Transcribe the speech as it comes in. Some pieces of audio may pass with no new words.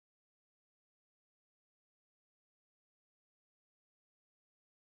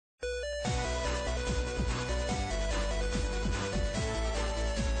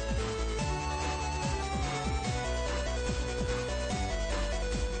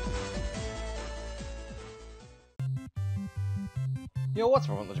Yo, what's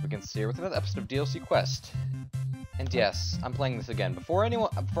up, LegendBegins here with another episode of DLC Quest. And yes, I'm playing this again. Before I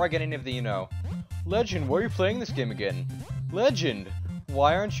get any of the, Legend, why are you playing this game again? Legend,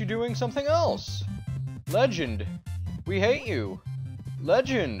 why aren't you doing something else? Legend, we hate you.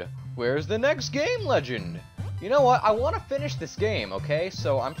 Legend, where's the next game, Legend? You know what, I want to finish this game, okay?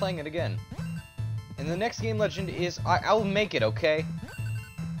 So I'm playing it again. And the next game, Legend, is, I'll make it, okay?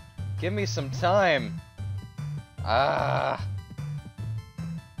 Give me some time.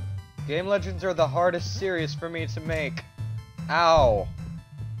 Game Legends are the hardest series for me to make. Ow.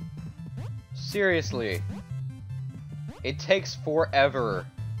 Seriously. It takes forever.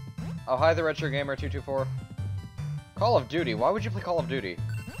 Oh, hi, the Retro Gamer 224. Call of Duty. Why would you play Call of Duty?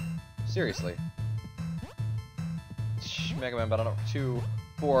 Seriously. Mega Man Battle 2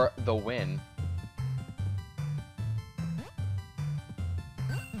 for the win.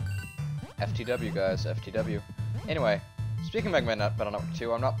 FTW, guys. FTW. Anyway. Speaking of Mega Man Battle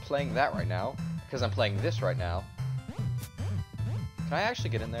 2, I'm not playing that right now, because I'm playing this right now. Can I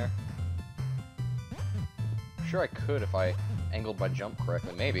actually get in there? I'm sure I could if I angled my jump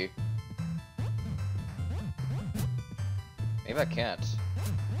correctly, maybe. Maybe I can't.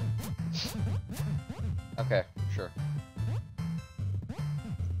 Okay, sure.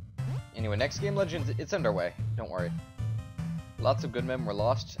 Anyway, next game, Legends, it's underway. Don't worry. Lots of good men were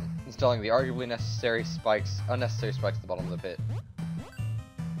lost, installing the arguably unnecessary spikes at the bottom of the pit.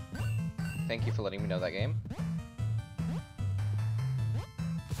 Thank you for letting me know that game.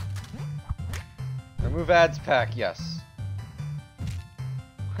 Remove ads pack, yes.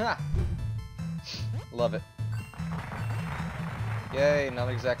 Ha! Love it. Yay, not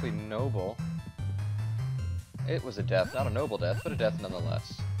exactly noble. It was a death, not a noble death, but a death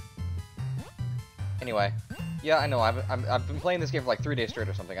nonetheless. Anyway. Yeah, I know, I've been playing this game for like 3 days straight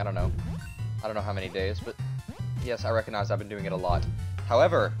or something, I don't know. I don't know how many days, but yes, I recognize I've been doing it a lot.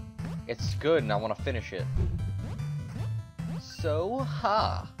 However, it's good and I want to finish it. So,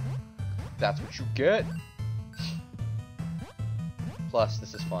 that's what you get. Plus,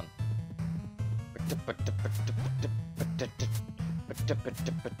 this is fun.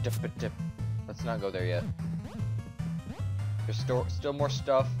 Let's not go there yet. There's still more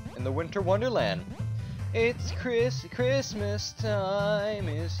stuff in the Winter Wonderland. It's Christmas time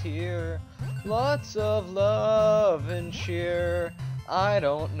is here. Lots of love and cheer. I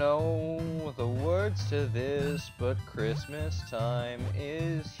don't know the words to this, but Christmas time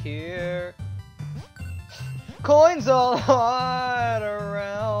is here. Coins all hot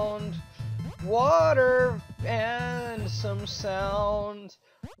around. Water and some sound.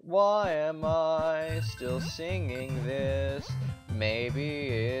 Why am I still singing this? Maybe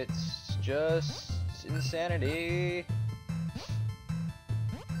it's just insanity.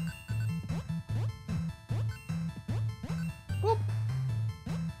 Whoop.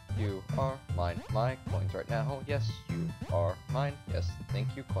 You are mine. My coins right now. Yes, you are mine. Yes,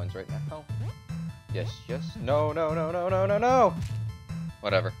 thank you. Coins right now. Yes, yes. No, no, no, no, no, no, no.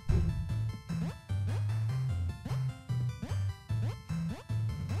 Whatever.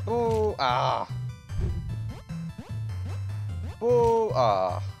 Ooh, Ooh,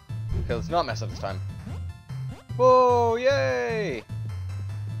 Okay, let's not mess up this time. Whoa, yay!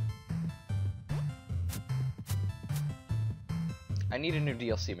 I need a new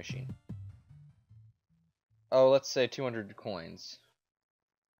DLC machine. Oh, let's say 200 coins.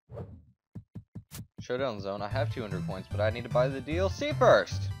 Showdown Zone, I have 200 coins, but I need to buy the DLC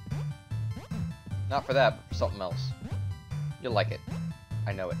first! Not for that, but for something else. You'll like it.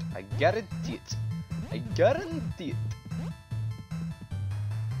 I know it. I guarantee it. I guarantee it.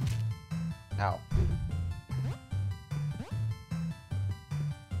 Ow.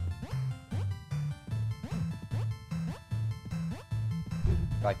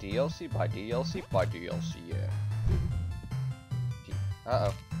 Buy DLC, buy DLC, buy DLC, yeah.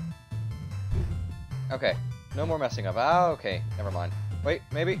 Uh-oh. Okay, no more messing up. Okay, never mind. Wait,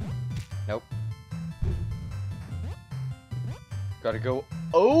 maybe? Nope. Gotta go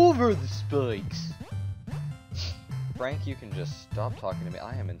over the spikes! Frank, you can just stop talking to me.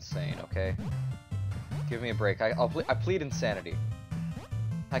 I am insane, okay? Give me a break. I plead insanity.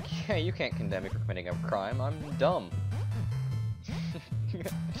 You can't condemn me for committing a crime. I'm dumb.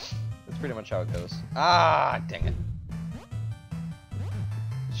 That's pretty much how it goes. Dang it.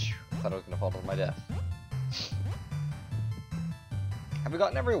 Thought I was gonna fall to my death. Have we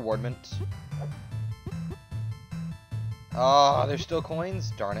gotten every awardment? There's still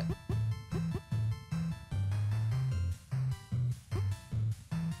coins? Darn it.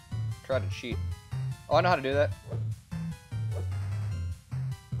 Try to cheat. Oh, I know how to do that.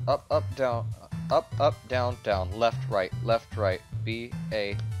 Up, up, down, up, down, down, left, right, B,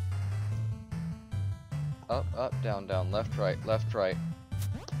 A. Up, up, down, down, left, right, left, right.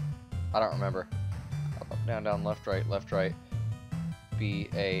 I don't remember. Up, up, down, down, left, right, B,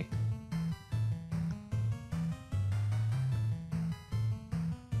 A.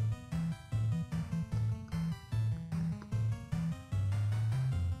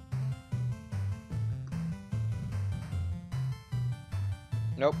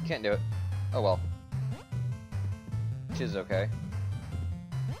 Nope, can't do it. Oh well. Which is okay.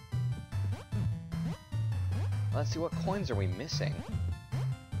 Let's see, what coins are we missing?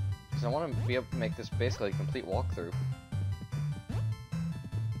 Because I want to be able to make this basically a complete walkthrough.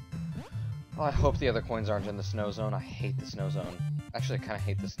 Oh, I hope the other coins aren't in the snow zone. I hate the snow zone. Actually, I kind of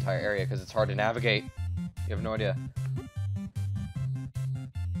hate this entire area because it's hard to navigate. You have no idea.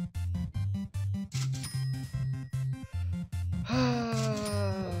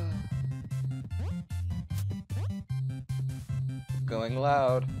 Going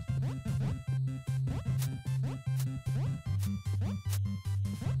loud.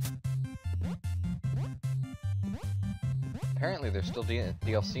 Apparently there's still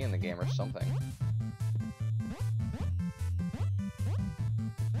DLC in the game or something.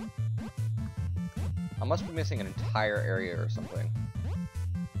 I must be missing an entire area or something.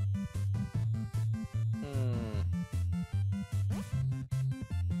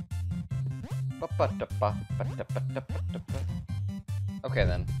 Okay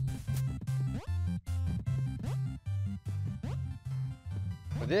then.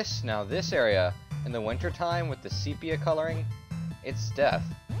 This area, in the wintertime with the sepia coloring, it's death.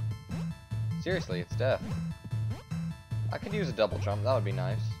 Seriously, it's death. I could use a double jump, that would be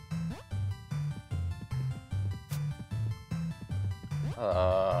nice.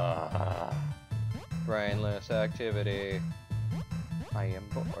 Brainless activity. I am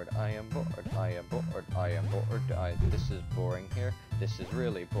bored, I am bored, I am bored, I am bored, this is boring here, this is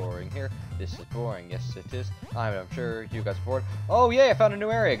really boring here, this is boring, yes it is, I'm sure you guys are bored. Oh yay, I found a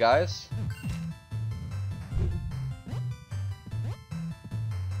new area, guys!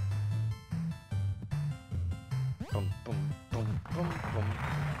 Boom, boom, boom, boom, boom.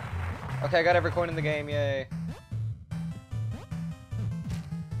 Okay, I got every coin in the game, yay!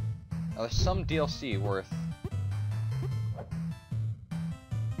 Now there's some DLC worth...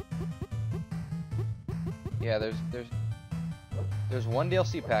 Yeah, there's one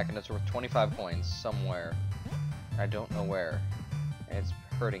DLC pack and it's worth 25 coins somewhere. I don't know where. And it's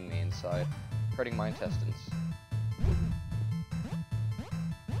hurting me inside. Hurting my intestines.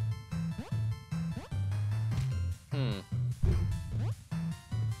 And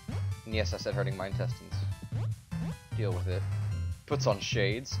yes, I said hurting my intestines. Deal with it. Puts on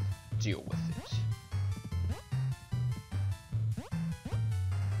shades. Deal with it.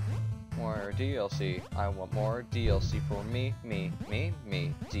 More DLC. I want more DLC for me, me, me,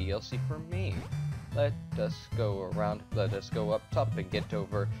 me. DLC for me. Let us go around. Let us go up top and get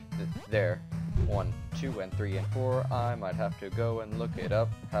over there. 1, 2, and 3, and 4. I might have to go and look it up.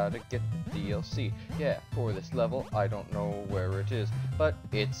 How to get the DLC. Yeah, for this level, I don't know where it is, but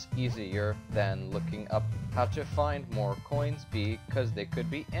it's easier than looking up how to find more coins because they could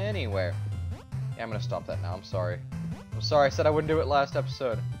be anywhere. Yeah, I'm gonna stop that now. I'm sorry. I'm sorry. I said I wouldn't do it last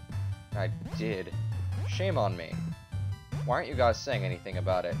episode. I did. Shame on me. Why aren't you guys saying anything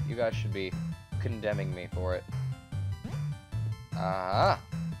about it? You guys should be condemning me for it. Ah!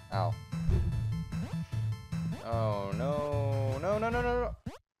 Ow. Oh no. No, no, no, no, no.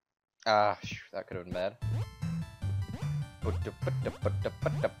 Ah, that could have been bad. 1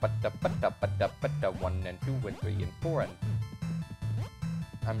 and 2 and 3 and 4 and...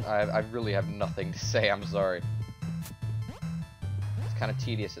 I really have nothing to say, I'm sorry. It's kind of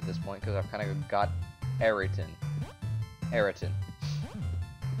tedious at this point because I've kind of got Eriton.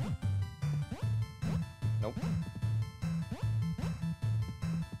 Nope.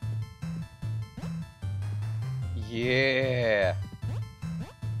 Yeah.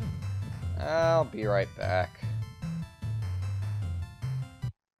 I'll be right back.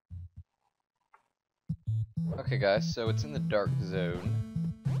 Okay guys, so it's in the dark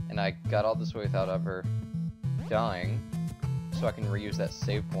zone, and I got all this way without ever dying, so I can reuse that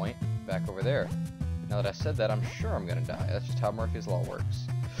save point back over there. Now that I said that, I'm sure I'm gonna die. That's just how Murphy's Law works.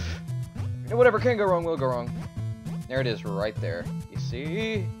 And whatever can go wrong will go wrong. There it is, right there. You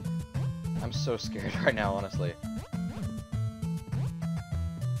see? I'm so scared right now, honestly.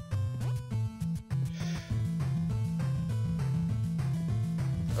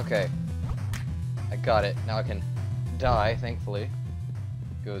 Okay. I got it. Now I can die, thankfully.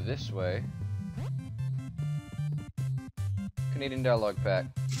 Go this way. Canadian dialogue pack.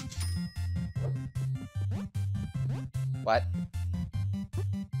 What?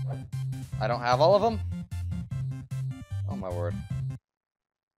 I don't have all of them? Oh my word.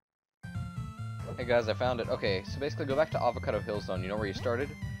 Hey guys, I found it. Okay, so basically go back to Avocado Hill Zone. You know where you started?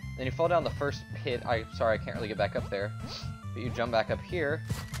 Then you fall down the first pit. Sorry, I can't really get back up there. But you jump back up here,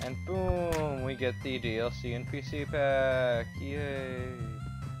 and boom, we get the DLC and PC pack. Yay.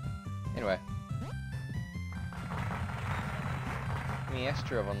 Anyway.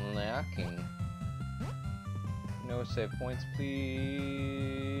 Master of unlocking. No save points,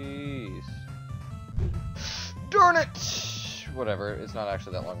 please. Darn it! Whatever, it's not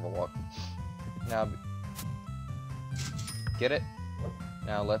actually that long of a walk. Now, get it?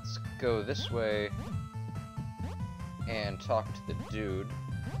 Now let's go this way and talk to the dude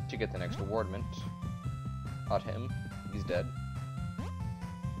to get the next awardment. Not him, he's dead.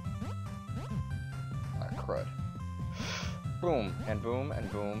 Ah, crud. Boom, and boom, and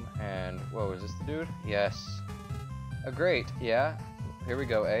boom, and... Whoa, is this the dude? Yes. Oh, great, yeah. Here we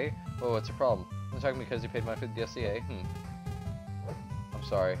go, eh? Whoa, what's the problem? I'm talking because you paid money for the DLC, eh? I'm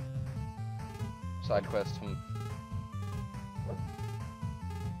sorry. Side quest,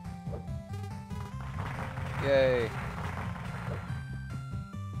 Yay!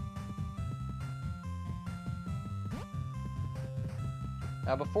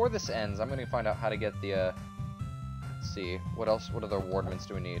 Now, before this ends, I'm going to find out how to get the, let's see, what other awardments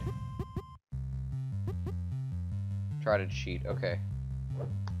do we need? Try to cheat, okay.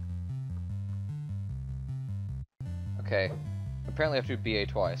 Okay. Apparently I have to do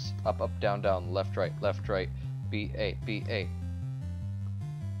BA twice. Up, up, down, down, left, right, BA, BA.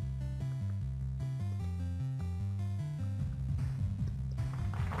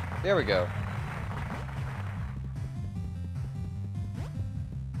 There we go.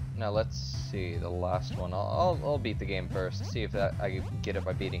 Now let's see the last one. I'll beat the game first. See if I can get it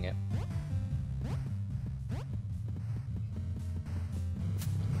by beating it.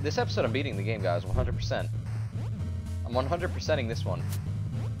 This episode I'm beating the game, guys, 100%. I'm 100%ing this one.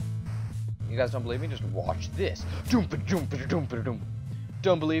 You guys don't believe me? Just watch this. Don't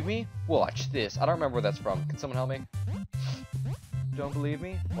believe me? Watch this. I don't remember where that's from. Can someone help me? Don't believe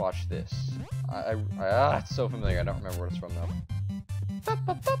me? Watch this. It's so familiar. I don't remember where it's from though.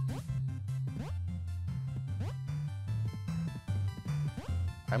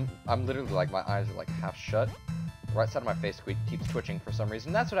 I'm literally like, my eyes are like half shut. The right side of my face keeps twitching for some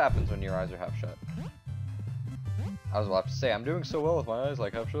reason. That's what happens when your eyes are half shut. I was about to say, I'm doing so well with my eyes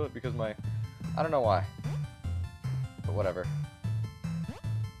like half shut because I don't know why. But whatever.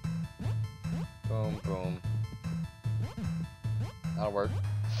 Boom, boom. That'll work.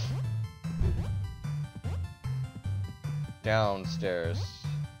 Downstairs.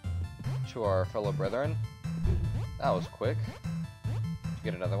 To our fellow brethren. That was quick. To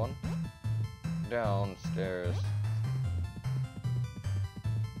get another one. Downstairs.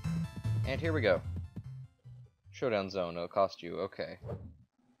 And here we go. Showdown zone, it'll cost you, okay.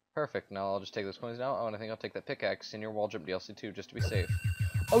 Perfect, now I'll just take those coins now. Oh, and I think I'll take that pickaxe in your wall jump DLC too, just to be safe.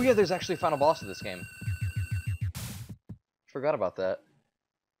 Oh yeah, there's actually a final boss of this game. Forgot about that.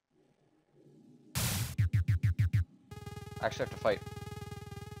 I actually have to fight.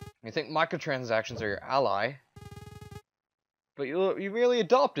 You think microtransactions are your ally, but you merely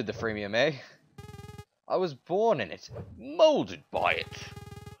adopted the freemium, eh? I was born in it, molded by it.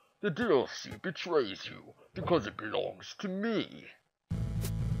 The DLC betrays you because it belongs to me.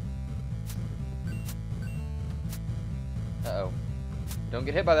 Uh-oh. Don't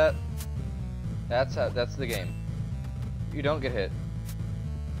get hit by that. That's the game. You don't get hit.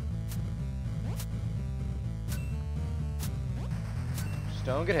 Just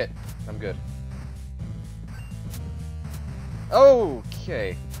don't get hit. I'm good.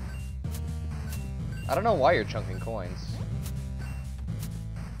 Okay. I don't know why you're chunking coins.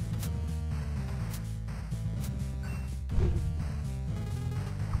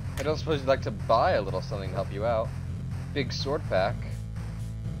 I don't suppose you'd like to buy a little something to help you out. Big sword pack.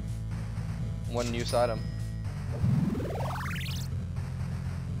 One use item.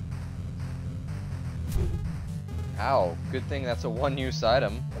 Ow, good thing that's a one use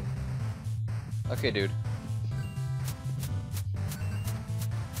item. Okay, dude.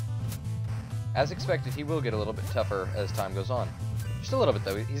 As expected, he will get a little bit tougher as time goes on. Just a little bit,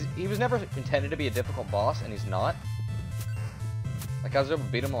 though. He was never intended to be a difficult boss, and he's not. Like, I was able to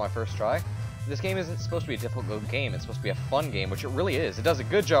beat him on my first try. This game isn't supposed to be a difficult game. It's supposed to be a fun game, which it really is. It does a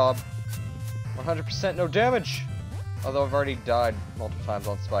good job. 100% no damage. Although I've already died multiple times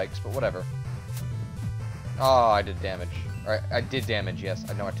on spikes, but whatever. Oh, I did damage. Alright, I did damage, yes.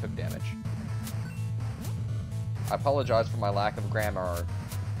 I know I took damage. I apologize for my lack of grammar.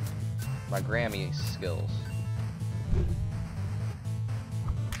 My Grammy skills.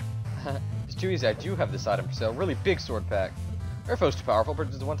 too easy. I do have this item for sale. Really big sword pack. Airfo's too powerful, but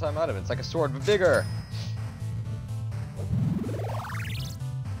it's a one-time item. It's like a sword, but bigger.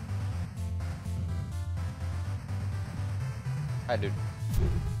 Hi, dude.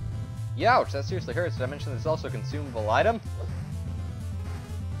 Youch, that seriously hurts. Did I mention this is also a consumable item?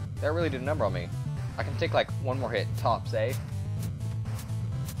 That really did a number on me. I can take like one more hit, tops, eh?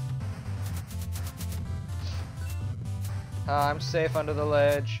 I'm safe under the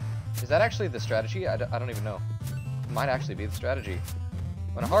ledge. Is that actually the strategy? I don't even know. It might actually be the strategy.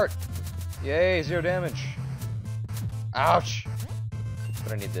 On a heart. Yay, 0 damage. Ouch.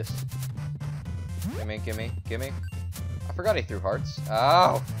 But I need this. Gimme, gimme, gimme. I forgot he threw hearts.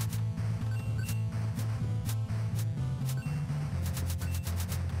 Ow.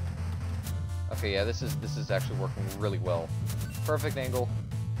 Okay, yeah, this is actually working really well. Perfect angle.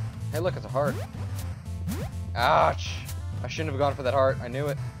 Hey, look, it's a heart. Ouch. I shouldn't have gone for that heart. I knew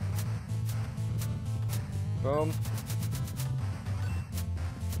it. Boom.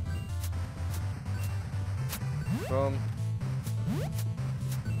 Boom.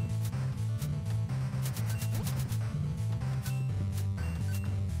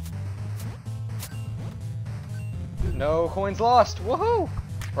 No coins lost. Woohoo!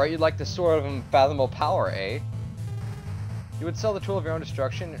 Right, you'd like the sword of unfathomable power, eh? You would sell the tool of your own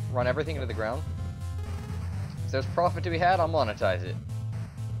destruction, run everything into the ground. If there's profit to be had, I'll monetize it.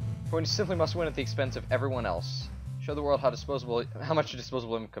 But you simply must win at the expense of everyone else. Show the world how much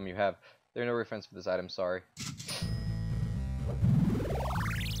disposable income you have. There are no refunds for this item, sorry.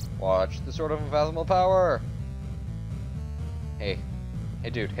 Watch the sword of unfathomable power. Hey. Hey,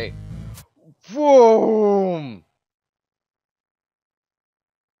 dude, hey. Boom!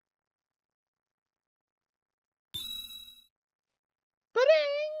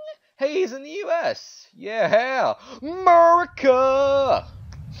 Hey, he's in the US! Yeah! America!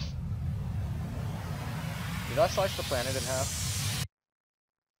 Did I slice the planet in half?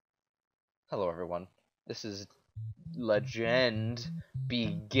 Hello, everyone. This is Legend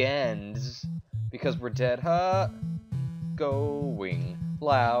Begins. Because we're dead, huh? Going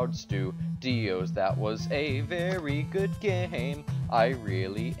loud studios. That was a very good game. I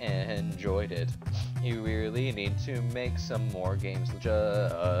really enjoyed it. You really need to make some more games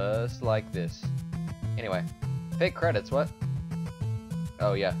just like this. Anyway, fake credits, what?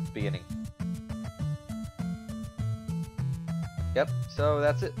 Oh yeah, beginning. Yep, so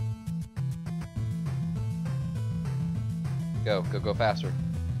that's it. Go faster.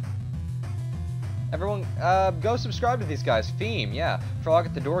 Everyone, go subscribe to these guys. Theme, yeah. Frog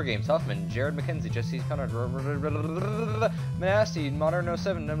at the Door Games, Huffman, Jared McKenzie, Jesse Connor, Manasty, Modern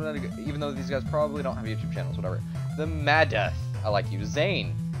 07, even though these guys probably don't have YouTube channels, whatever. The Maddeath, I like you.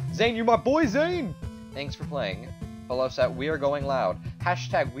 Zane, you're my boy, Zane! Thanks for playing. Below set, we are going loud.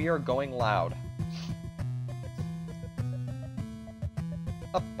 Hashtag we are going loud.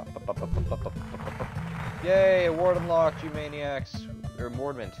 Yay, award unlocked, you maniacs. Or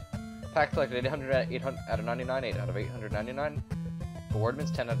awardment. Pack collected 800 out of 99, 8 out of 899.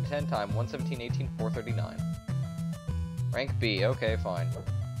 Awardments 10 out of 10, time 117, 18, 439. Rank B, okay, fine.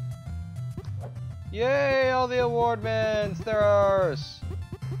 Yay, all the awardments, they're ours.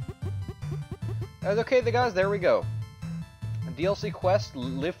 Okay, the guys, there we go. DLC quest,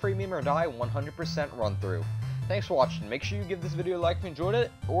 live freemium or die, 100% run through. Thanks for watching. Make sure you give this video a like if you enjoyed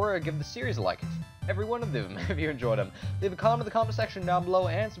it, or give the series a like. Every one of them if you enjoyed them. Leave a comment in the comment section down below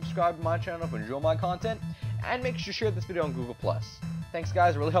and subscribe to my channel if you enjoy my content. And make sure to share this video on Google+. Thanks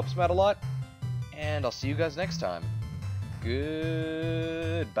guys, it really helps me out a lot. And I'll see you guys next time. Goodbye.